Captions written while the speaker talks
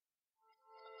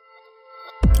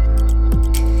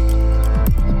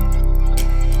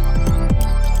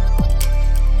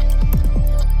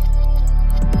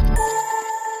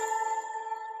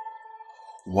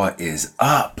What is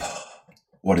up?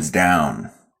 What is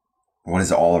down? What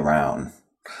is all around?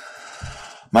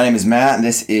 My name is Matt, and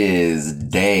this is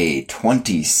day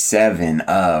 27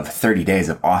 of 30 Days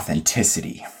of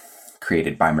Authenticity,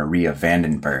 created by Maria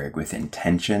Vandenberg with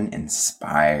intention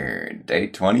inspired. Day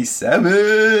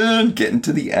 27, getting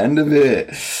to the end of it.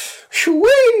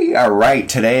 Shwee! All right,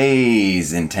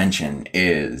 today's intention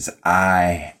is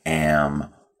I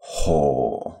am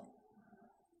whole.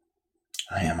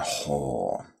 I am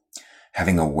whole.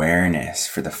 Having awareness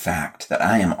for the fact that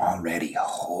I am already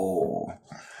whole.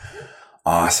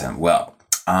 Awesome. Well,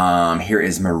 here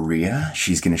is Maria.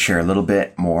 She's going to share a little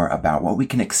bit more about what we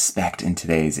can expect in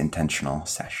today's intentional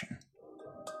session.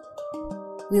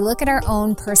 We look at our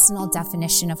own personal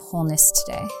definition of wholeness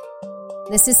today.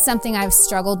 This is something I've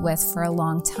struggled with for a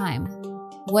long time.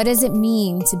 What does it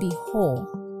mean to be whole?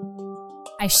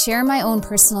 I share my own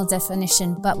personal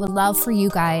definition, but would love for you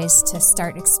guys to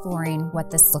start exploring what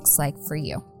this looks like for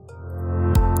you.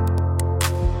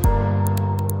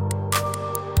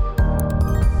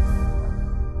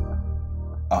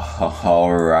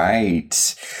 All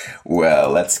right.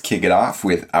 Well, let's kick it off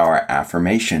with our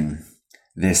affirmation.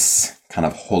 This kind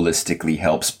of holistically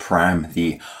helps prime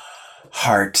the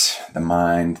heart, the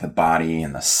mind, the body,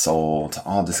 and the soul to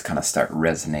all just kind of start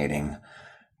resonating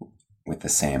with the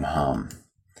same hum.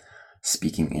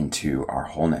 Speaking into our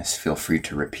wholeness, feel free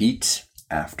to repeat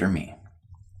after me.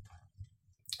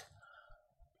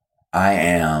 I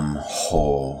am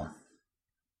whole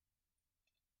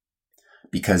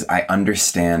because I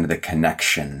understand the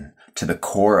connection to the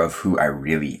core of who I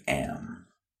really am.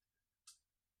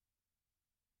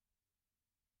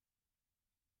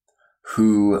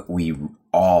 Who we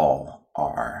all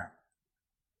are.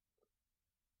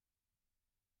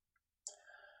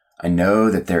 I know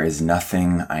that there is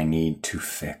nothing I need to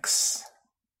fix.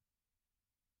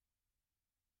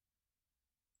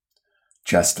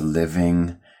 Just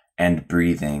living and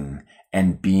breathing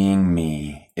and being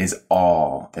me is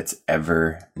all that's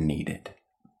ever needed.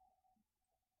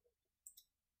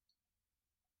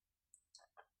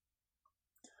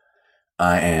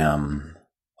 I am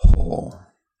whole.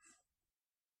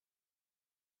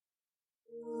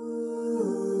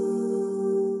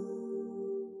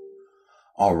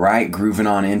 All right, grooving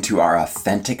on into our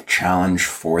authentic challenge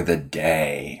for the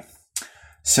day.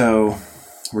 So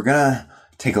we're going to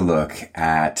take a look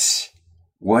at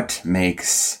what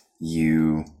makes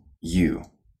you,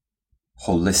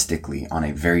 holistically on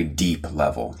a very deep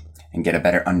level and get a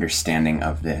better understanding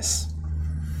of this.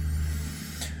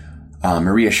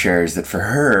 Maria shares that for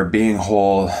her, being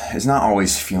whole is not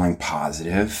always feeling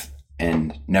positive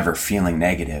and never feeling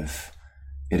negative.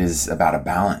 It is about a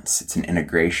balance. It's an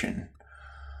integration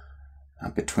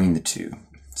between the two.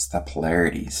 It's the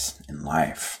polarities in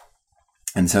life.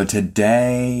 And so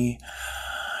today,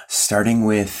 starting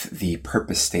with the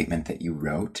purpose statement that you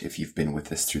wrote, if you've been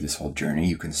with us through this whole journey,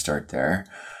 you can start there.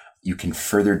 You can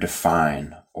further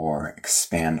define or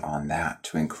expand on that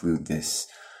to include this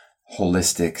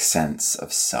holistic sense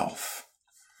of self.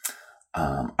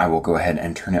 I will go ahead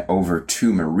and turn it over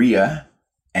to Maria,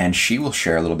 and she will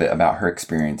share a little bit about her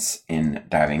experience in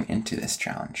diving into this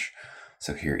challenge.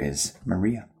 So here is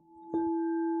Maria.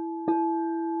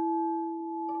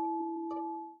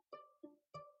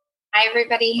 Hi,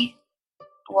 everybody.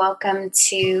 Welcome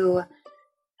to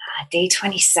day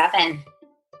 27.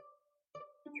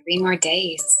 3 more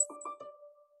days.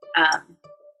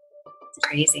 It's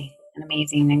crazy and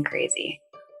amazing and crazy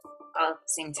all at the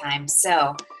same time.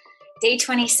 So day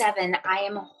 27, I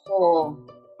am whole.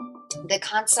 The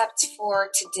concept for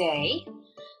today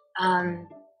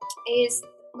is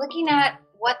looking at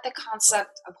what the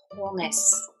concept of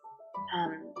wholeness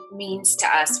means to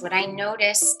us. What I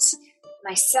noticed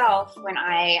myself when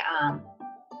I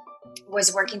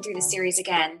was working through the series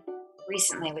again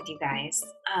recently with you guys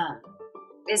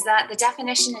is that the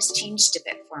definition has changed a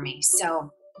bit for me.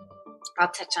 So I'll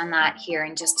touch on that here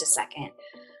in just a second.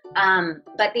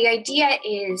 But the idea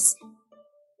is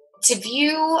to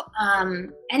view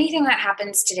anything that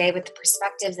happens today with the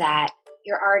perspective that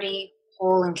you're already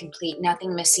whole and complete,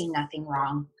 nothing missing, nothing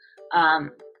wrong.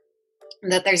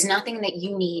 That there's nothing that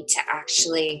you need to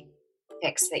actually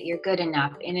fix, that you're good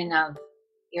enough in and of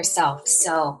yourself.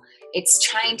 So it's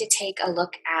trying to take a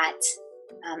look at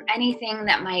anything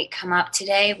that might come up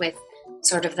today with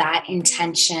sort of that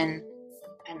intention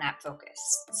and that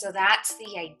focus. So that's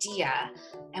the idea.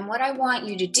 And what I want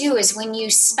you to do is when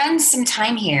you spend some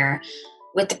time here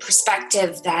with the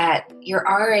perspective that you're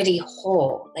already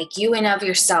whole, like you and of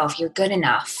yourself, you're good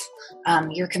enough,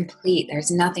 you're complete, there's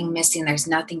nothing missing, there's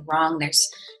nothing wrong, there's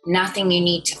nothing you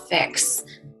need to fix.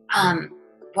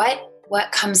 What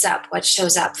what comes up, what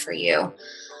shows up for you.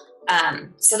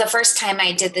 So the first time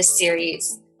I did this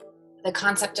series, the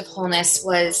concept of wholeness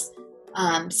was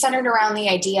centered around the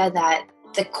idea that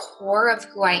the core of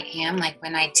who I am, like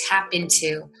when I tap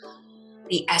into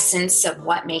the essence of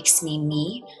what makes me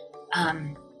me,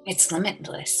 it's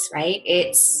limitless, right?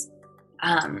 It's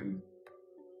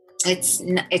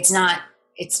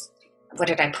what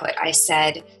did I put? I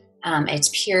said, it's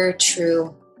pure,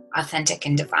 true, authentic,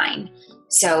 and divine.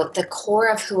 So the core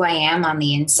of who I am on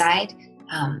the inside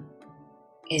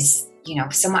is,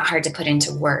 somewhat hard to put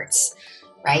into words,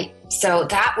 right? So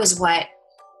that was what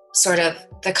sort of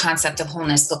the concept of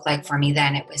wholeness looked like for me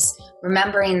then. It was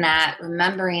remembering that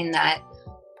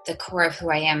the core of who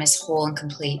I am is whole and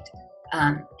complete,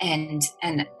 and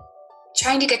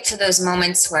trying to get to those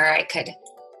moments where I could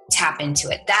tap into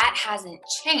it. That hasn't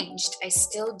changed. I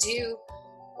still do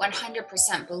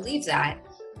 100% believe that.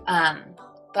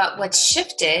 But what's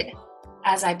shifted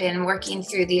as I've been working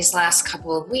through these last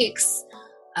couple of weeks,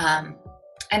 and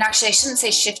actually I shouldn't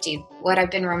say shifty, what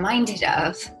I've been reminded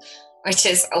of, which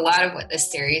is a lot of what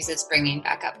this series is bringing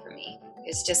back up for me,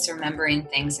 is just remembering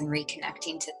things and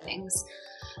reconnecting to things,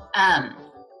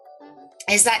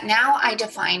 is that now I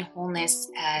define wholeness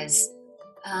as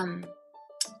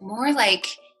more like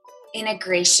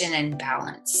integration and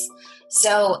balance.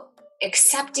 So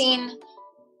accepting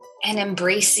and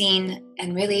embracing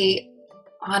and really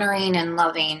honoring and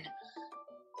loving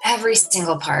every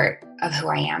single part of who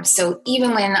I am. So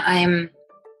even when I'm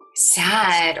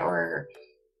sad or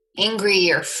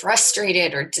angry or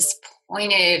frustrated or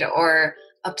disappointed or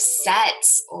upset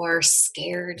or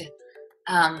scared,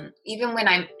 even when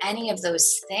I'm any of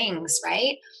those things,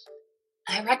 right?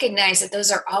 I recognize that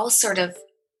those are all sort of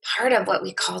part of what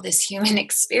we call this human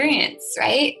experience,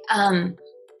 right?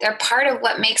 They're part of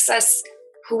what makes us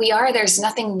who we are. There's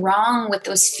nothing wrong with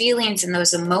those feelings and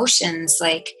those emotions.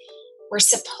 Like, we're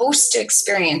supposed to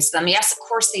experience them. Yes, of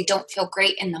course, they don't feel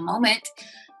great in the moment,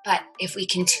 but if we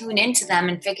can tune into them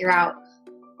and figure out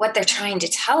what they're trying to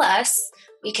tell us,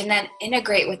 we can then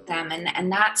integrate with them.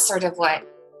 And that's sort of what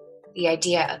the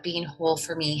idea of being whole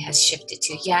for me has shifted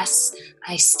to. Yes,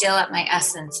 I still at my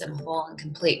essence am whole and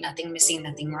complete, nothing missing,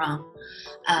 nothing wrong.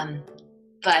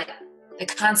 But the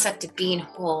concept of being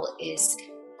whole is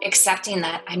accepting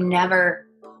that I'm never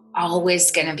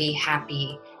always going to be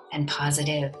happy and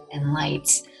positive and light,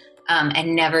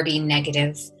 and never be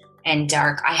negative and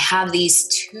dark. I have these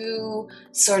two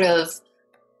sort of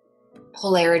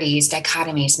polarities,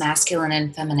 dichotomies, masculine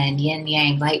and feminine, yin,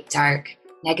 yang, light, dark,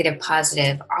 negative,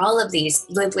 positive. All of these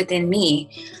live within me.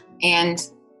 And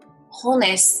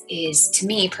wholeness is, to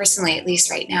me personally, at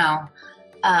least right now,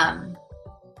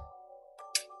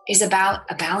 is about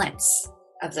a balance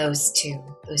of those two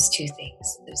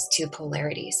things, those two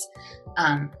polarities.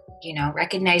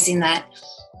 Recognizing that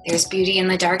there's beauty in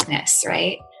the darkness,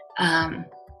 right? And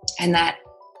that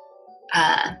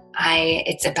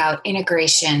it's about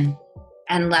integration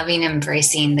and loving,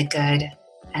 embracing the good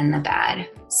and the bad.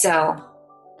 So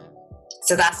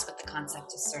that's what the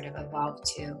concept has sort of evolved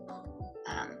to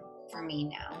for me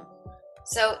now.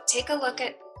 So take a look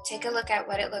at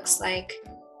what it looks like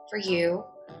for you.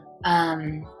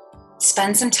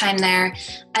 Spend some time there,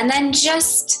 and then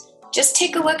just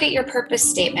take a look at your purpose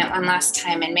statement one last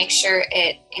time and make sure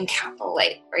it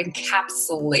encapsulates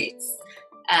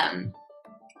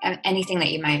anything that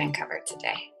you might uncover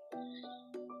today.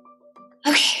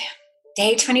 Okay,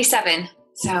 day 27.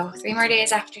 So 3 more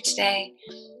days after today,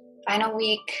 final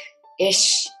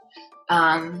week-ish.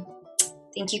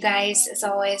 Thank you guys, as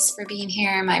always, for being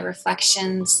here. My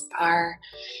reflections are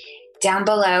down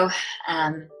below.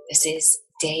 This is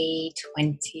day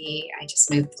 20. I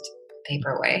just moved the paper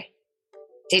away.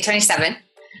 Day 27.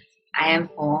 I am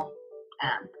whole.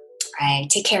 I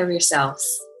take care of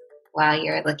yourselves while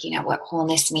you're looking at what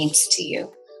wholeness means to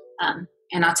you.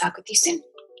 And I'll talk with you soon.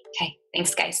 Okay.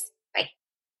 Thanks, guys. Bye.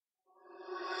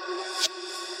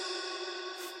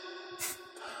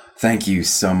 Thank you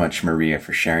so much, Maria,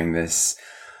 for sharing this.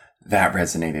 That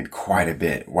resonated quite a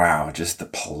bit. Wow, just the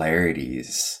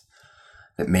polarities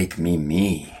that make me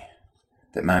me,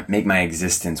 that make my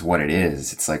existence what it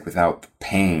is. It's like, without the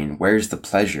pain, where's the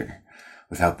pleasure?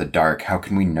 Without the dark, how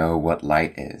can we know what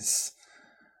light is?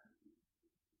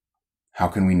 How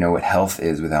can we know what health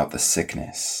is without the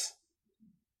sickness?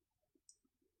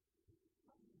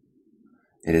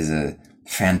 It is a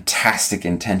fantastic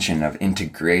intention of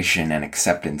integration and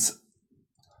acceptance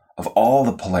of all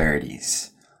the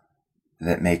polarities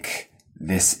that make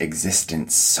this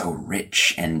existence so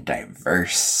rich and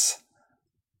diverse.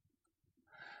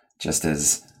 Just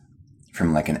as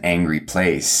from like an angry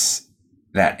place,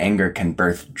 that anger can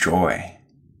birth joy.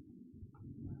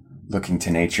 Looking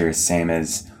to nature is same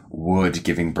as wood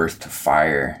giving birth to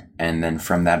fire. And then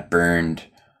from that burned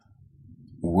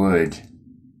wood,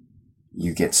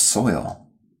 you get soil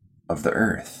of the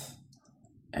earth,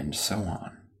 and so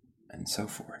on and so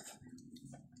forth.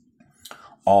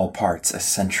 All parts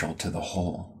essential to the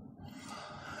whole.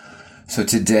 So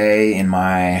today, in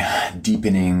my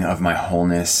deepening of my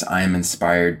wholeness, I am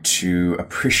inspired to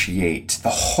appreciate the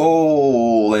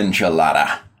whole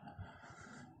enchilada.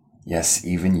 Yes,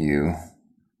 even you,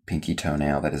 pinky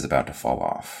toenail that is about to fall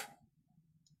off.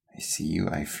 I see you,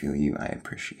 I feel you, I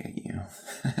appreciate you.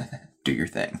 Do your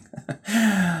thing.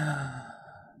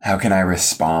 How can I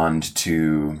respond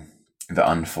to the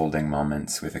unfolding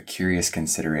moments with a curious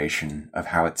consideration of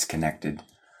how it's connected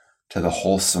to the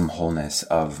wholesome wholeness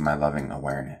of my loving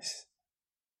awareness?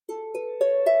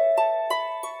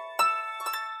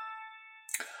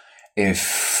 If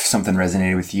something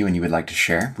resonated with you and you would like to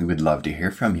share, we would love to hear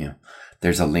from you.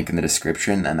 There's a link in the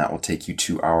description, and that will take you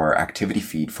to our activity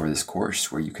feed for this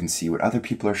course, where you can see what other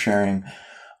people are sharing,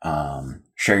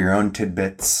 share your own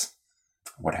tidbits,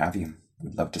 what have you.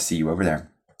 We'd love to see you over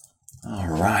there. All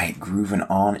right, grooving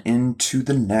on into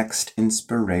the next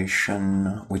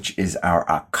inspiration, which is our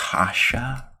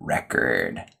Akasha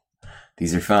record.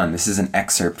 These are fun. This is an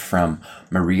excerpt from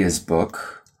Maria's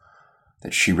book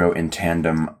that she wrote in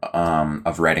tandem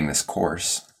of writing this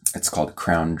course. It's called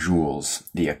Crown Jewels,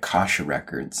 the Akasha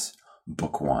Records,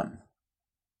 Book 1.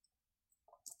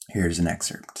 Here's an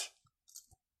excerpt.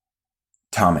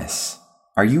 Thomas,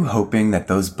 are you hoping that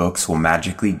those books will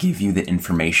magically give you the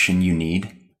information you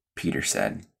need? Peter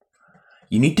said.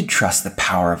 You need to trust the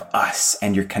power of us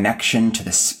and your connection to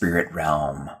the spirit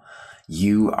realm.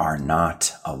 You are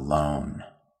not alone.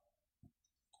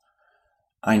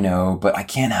 I know, but I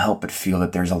can't help but feel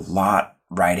that there's a lot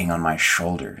riding on my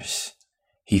shoulders.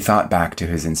 He thought back to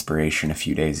his inspiration a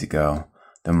few days ago,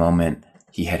 the moment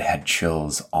he had had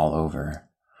chills all over.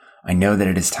 I know that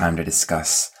it is time to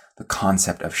discuss the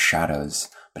concept of shadows,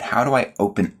 but how do I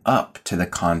open up to the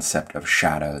concept of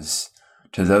shadows,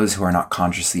 to those who are not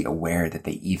consciously aware that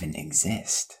they even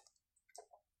exist?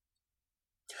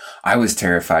 I was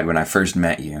terrified when I first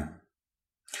met you.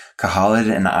 Khalid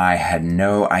and I had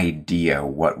no idea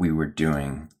what we were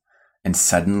doing, and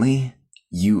suddenly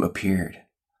you appeared.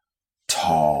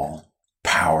 Tall,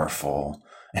 powerful,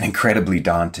 and incredibly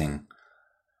daunting.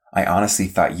 I honestly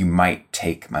thought you might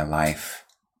take my life.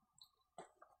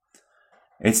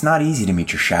 It's not easy to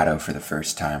meet your shadow for the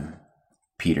first time,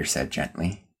 Peter said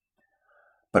gently.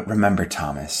 But remember,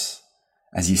 Thomas,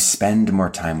 as you spend more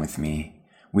time with me,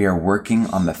 we are working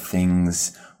on the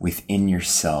things within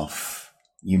yourself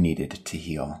you needed to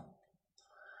heal.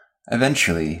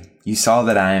 Eventually, you saw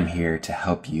that I am here to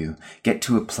help you get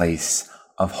to a place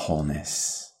of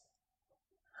wholeness.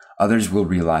 Others will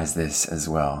realize this as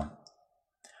well.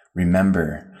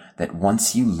 Remember that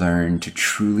once you learn to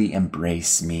truly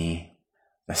embrace me,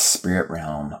 the spirit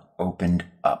realm opened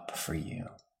up for you.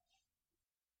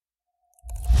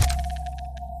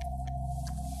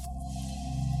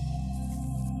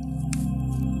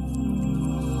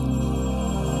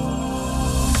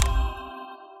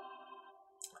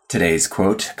 Today's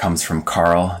quote comes from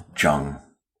Carl Jung,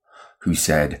 who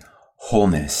said,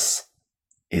 "Wholeness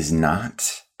is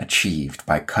not achieved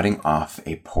by cutting off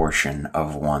a portion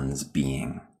of one's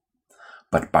being,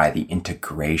 but by the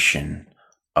integration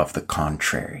of the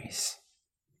contraries."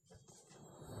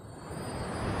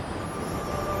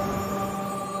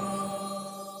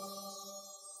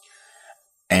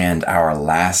 And our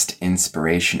last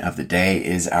inspiration of the day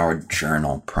is our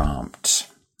journal prompt.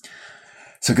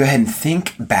 So go ahead and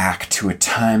think back to a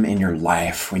time in your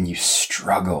life when you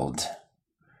struggled,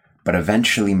 but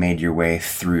eventually made your way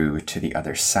through to the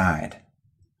other side.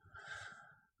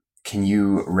 Can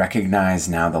you recognize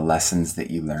now the lessons that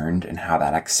you learned and how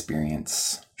that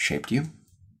experience shaped you?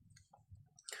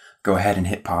 Go ahead and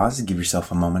hit pause and give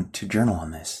yourself a moment to journal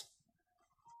on this.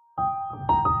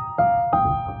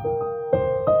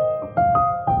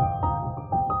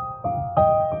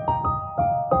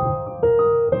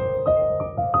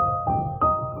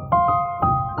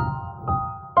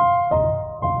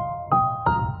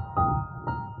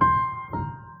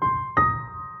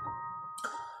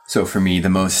 So for me, the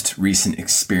most recent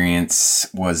experience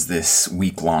was this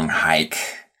week-long hike,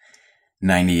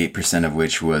 98% of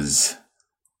which was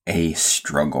a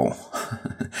struggle.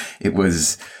 It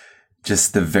was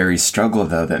just the very struggle,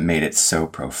 though, that made it so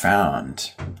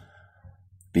profound,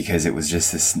 because it was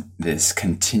just this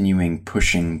continuing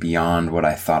pushing beyond what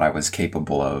I thought I was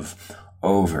capable of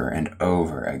over and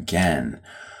over again.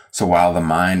 So while the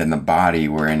mind and the body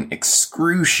were in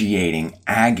excruciating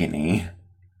agony,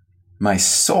 my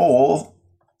soul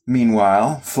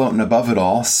Meanwhile, floating above it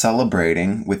all,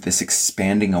 celebrating with this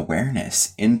expanding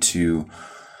awareness into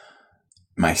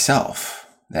myself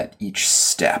that each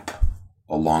step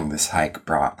along this hike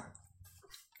brought.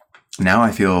 Now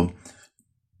I feel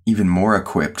even more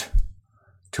equipped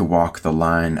to walk the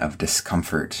line of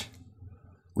discomfort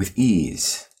with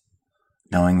ease,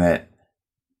 knowing that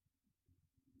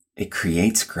it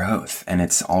creates growth, and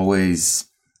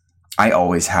I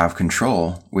always have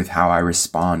control with how I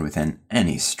respond within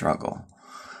any struggle.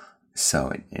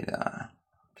 So it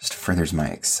just furthers my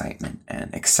excitement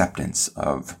and acceptance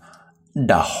of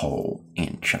the whole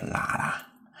enchilada.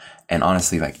 And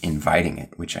honestly, like inviting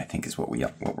it, which I think is what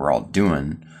we're all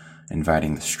doing,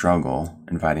 inviting the struggle,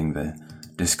 inviting the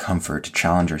discomfort to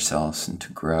challenge ourselves and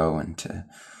to grow and to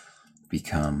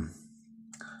become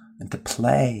and to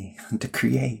play and to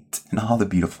create and all the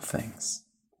beautiful things.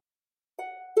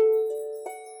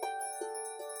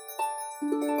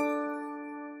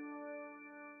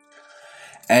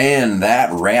 And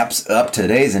that wraps up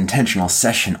today's intentional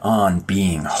session on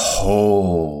being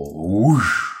whole.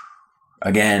 Whoosh.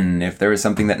 Again, if there was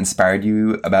something that inspired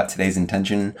you about today's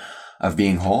intention of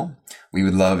being whole, we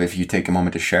would love if you take a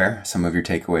moment to share some of your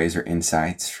takeaways or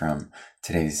insights from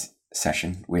today's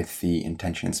session with the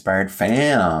Intention Inspired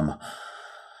fam.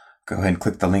 Go ahead and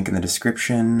click the link in the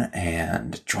description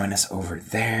and join us over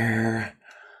there.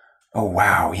 Oh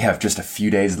wow, we have just a few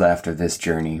days left of this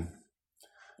journey.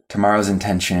 Tomorrow's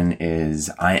intention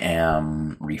is I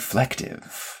am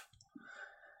reflective,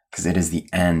 because it is the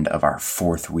end of our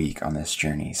 4th week on this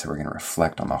journey. So we're going to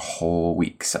reflect on the whole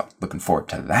week. So looking forward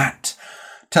to that.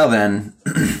 Till then,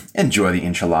 enjoy the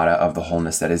enchilada of the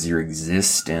wholeness that is your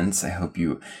existence. I hope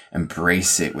you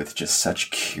embrace it with just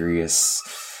such curious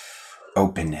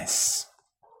openness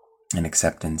and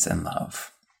acceptance and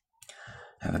love.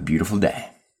 Have a beautiful day.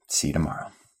 See you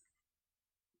tomorrow.